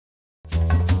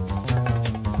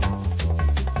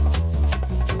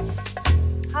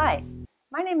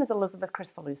name is Elizabeth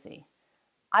Kricfalusi.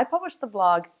 I publish the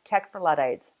blog Tech for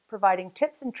Luddites, providing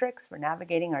tips and tricks for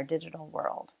navigating our digital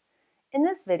world. In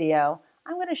this video,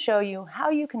 I'm going to show you how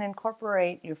you can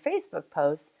incorporate your Facebook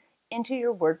posts into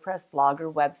your WordPress blog or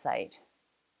website.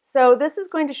 So this is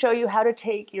going to show you how to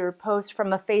take your post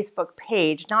from a Facebook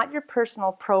page, not your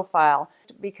personal profile,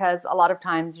 because a lot of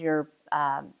times your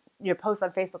posts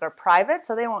on Facebook are private,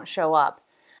 so they won't show up.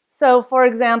 So for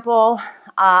example,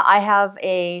 I have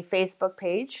a Facebook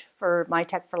page for my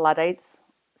Tech for Luddites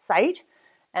site,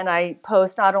 and I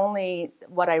post not only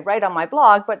what I write on my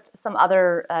blog, but some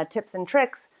other tips and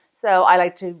tricks. So I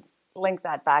like to link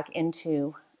that back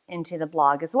into the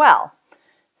blog as well.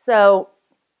 So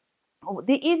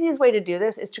the easiest way to do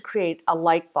this is to create a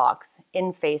like box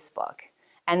in Facebook.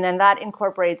 And then that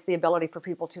incorporates the ability for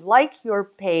people to like your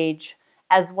page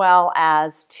as well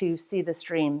as to see the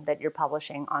stream that you're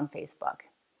publishing on Facebook.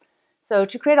 So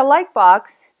to create a like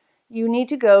box, you need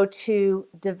to go to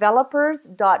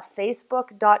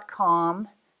developers.facebook.com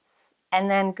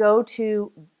and then go to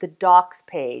the docs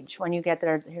page. When you get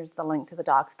there, here's the link to the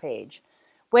docs page.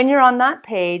 When you're on that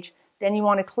page, then you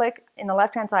want to click in the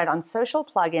left-hand side on social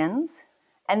plugins.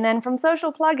 And then from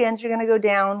social plugins, you're going to go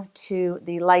down to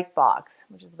the like box,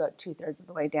 which is about 2/3 of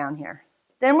the way down here.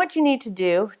 Then what you need to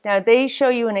do, now they show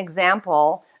you an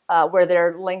example where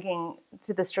they're linking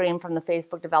to the stream from the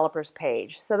Facebook developers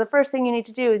page. So the first thing you need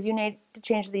to do is you need to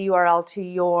change the URL to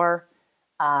your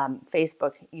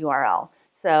Facebook URL.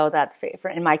 So that's,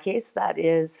 in my case, that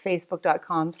is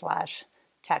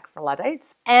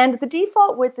facebook.com/techforluddites. And the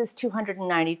default width is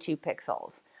 292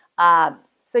 pixels.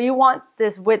 So you want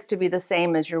this width to be the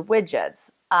same as your widgets.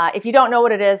 If you don't know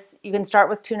what it is, you can start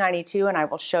with 292 and I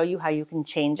will show you how you can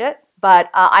change it.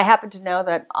 But I happen to know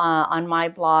that on my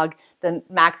blog, the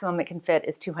maximum it can fit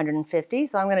is 250,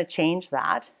 so I'm going to change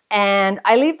that. And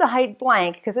I leave the height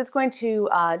blank because it's going to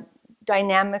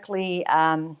dynamically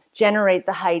generate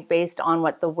the height based on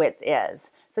what the width is.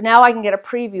 So now I can get a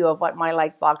preview of what my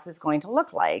like box is going to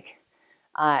look like.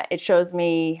 It shows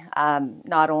me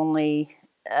not only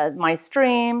my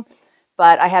stream,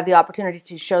 but I have the opportunity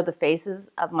to show the faces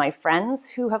of my friends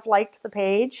who have liked the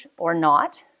page or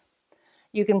not.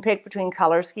 You can pick between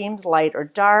color schemes, light or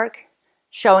dark,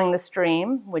 showing the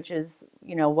stream, which is,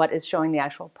 what is showing the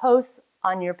actual posts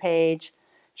on your page,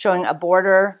 showing a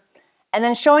border, and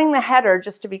then showing the header.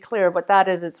 Just to be clear, what that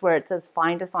is, it's where it says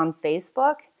find us on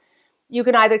Facebook. You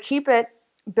can either keep it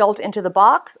built into the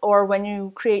box, or when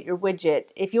you create your widget,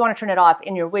 if you want to turn it off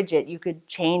in your widget, you could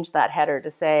change that header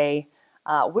to say,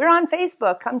 we're on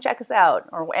Facebook, come check us out,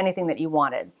 or anything that you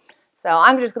wanted. So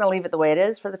I'm just going to leave it the way it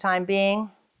is for the time being.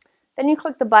 Then you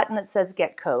click the button that says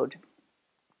Get Code.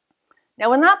 Now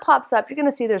when that pops up, you're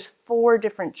going to see there's 4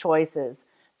 different choices.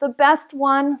 The best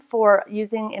one for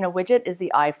using in a widget is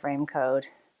the iframe code.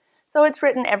 So it's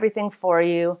written everything for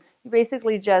you. You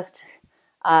basically just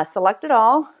select it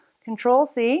all,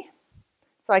 Control-C,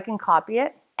 so I can copy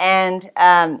it. And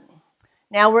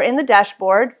now we're in the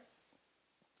dashboard,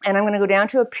 and I'm going to go down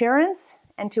to Appearance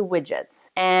and to Widgets.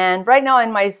 And right now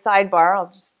in my sidebar,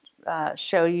 I'll just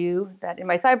show you that in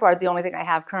my sidebar, the only thing I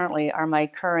have currently are my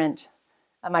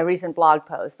recent blog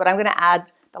posts, but I'm going to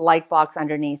add the like box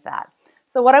underneath that.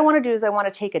 So what I want to do is I want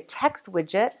to take a text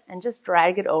widget and just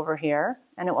drag it over here,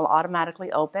 and it will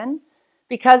automatically open.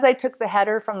 Because I took the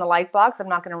header from the like box, I'm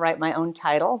not going to write my own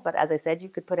title, but as I said, you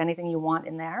could put anything you want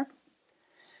in there.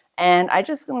 And I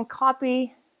just going to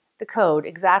copy the code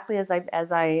exactly as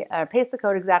I paste the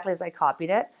code exactly as I copied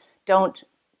it. Don't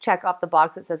check off the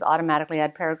box that says automatically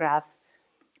add paragraphs,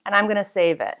 and I'm going to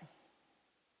save it.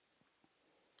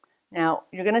 Now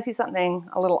you're going to see something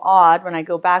a little odd when I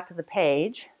go back to the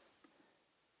page.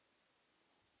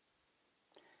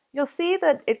 You'll see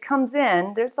that it comes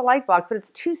in, there's the like box, but it's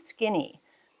too skinny.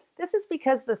 This is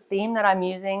because the theme that I'm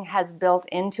using has built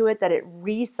into it that it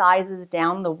resizes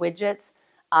down the widgets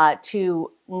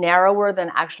to narrower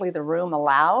than actually the room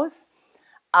allows.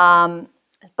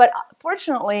 But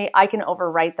fortunately, I can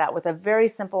overwrite that with a very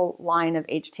simple line of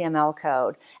HTML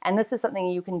code. And this is something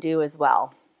you can do as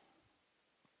well.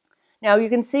 Now you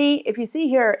can see, if you see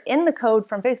here in the code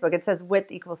from Facebook, it says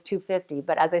width equals 250.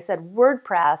 But as I said,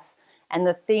 WordPress and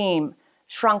the theme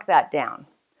shrunk that down.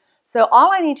 So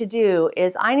all I need to do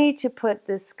is I need to put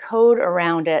this code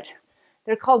around it.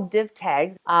 They're called div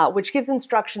tags, which gives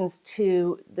instructions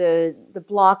to the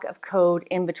block of code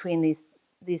in between these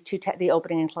two, the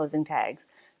opening and closing tags.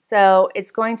 So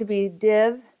it's going to be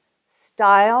div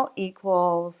style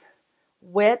equals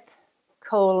width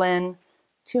colon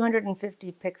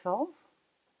 250 pixels.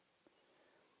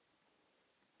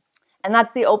 And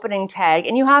that's the opening tag.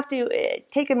 And you have to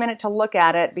take a minute to look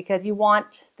at it because you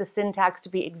want the syntax to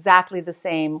be exactly the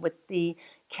same with the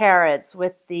carets,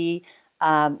 with the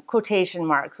quotation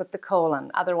marks, with the colon.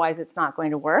 Otherwise, it's not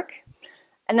going to work.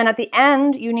 And then at the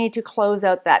end, you need to close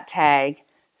out that tag.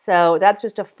 So that's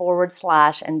just a /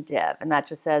 and div. And that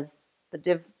just says the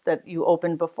div that you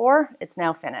opened before, it's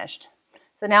now finished.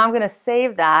 So now I'm going to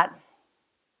save that.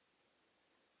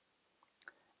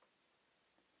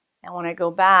 And when I go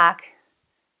back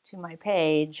to my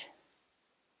page,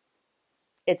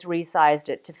 it's resized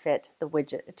it to fit the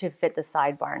widget, to fit the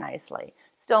sidebar nicely.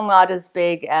 Still not as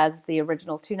big as the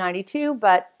original 292,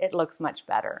 but it looks much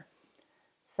better.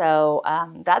 So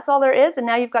that's all there is. And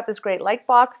now you've got this great like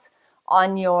box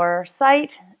on your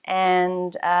site,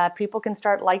 and people can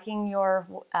start liking your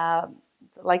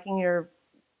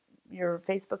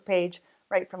Facebook page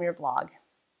right from your blog.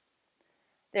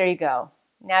 There you go.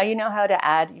 Now you know how to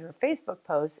add your Facebook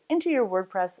posts into your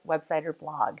WordPress website or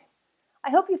blog. I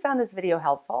hope you found this video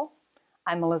helpful.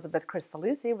 I'm Elizabeth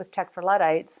Kricfalusi with Tech for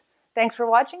Luddites. Thanks for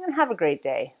watching and have a great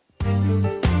day.